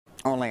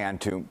Only on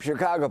two.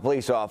 Chicago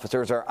police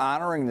officers are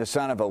honoring the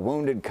son of a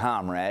wounded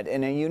comrade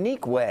in a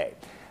unique way.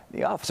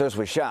 The officers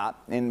was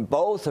shot in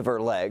both of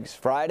her legs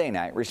Friday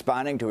night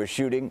responding to a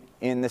shooting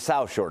in the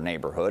South Shore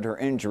neighborhood. Her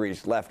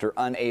injuries left her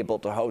unable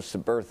to host the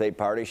birthday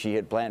party she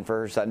had planned for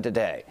her son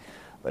today.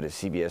 But as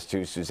CBS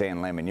 2's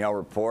Suzanne Le Mignot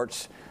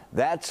reports,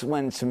 that's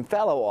when some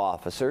fellow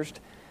officers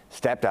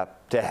stepped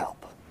up to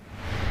help.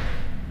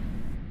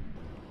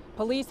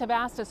 Police have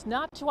asked us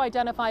not to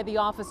identify the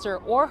officer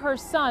or her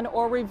son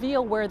or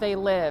reveal where they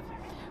live.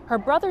 Her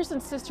brothers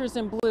and sisters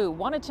in blue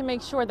wanted to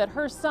make sure that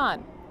her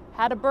son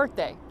had a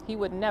birthday he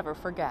would never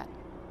forget.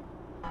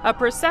 A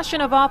procession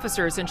of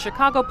officers in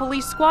Chicago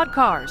police squad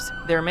cars.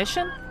 Their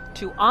mission?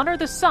 To honor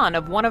the son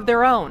of one of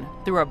their own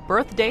through a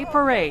birthday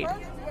parade.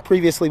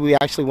 Previously, we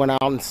actually went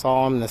out and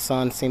saw him. The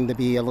son seemed to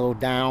be a little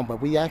down,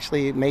 but we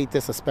actually made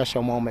this a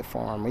special moment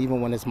for him, even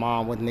when his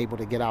mom wasn't able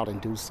to get out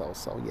and do so.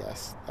 So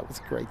yes, that was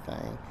a great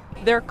thing.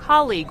 Their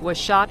colleague was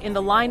shot in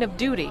the line of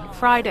duty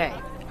Friday.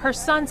 Her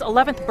son's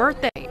 11th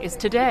birthday is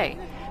today.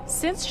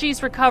 Since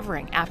she's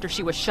recovering after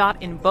she was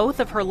shot in both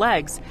of her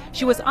legs,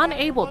 she was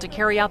unable to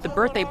carry out the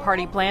birthday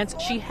party plans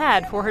she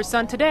had for her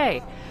son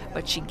today.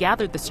 But she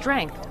gathered the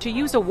strength to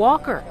use a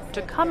walker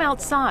to come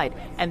outside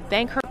and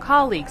thank her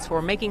colleagues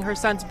for making her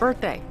son's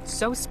birthday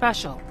so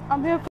special.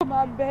 I'm here for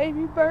my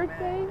baby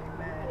birthday,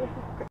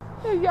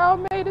 and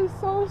y'all made it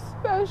so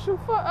special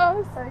for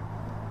us.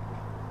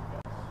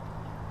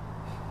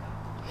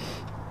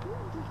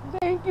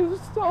 Thank you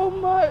so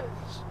much.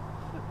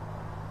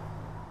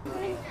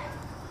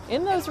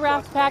 In those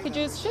wrapped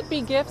packages should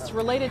be gifts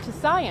related to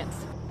science.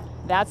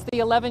 That's the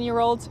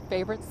 11-year-old's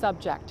favorite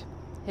subject.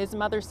 His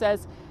mother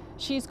says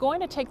she's going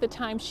to take the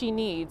time she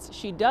needs.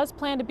 She does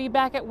plan to be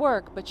back at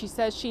work, but she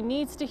says she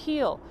needs to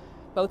heal,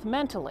 both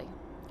mentally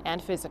and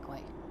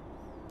physically.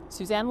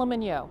 Suzanne Le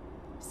Mignot,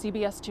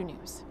 CBS 2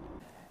 News.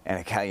 And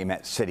a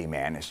Calumet City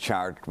man is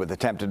charged with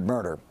attempted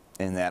murder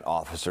in that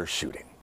officer's shooting.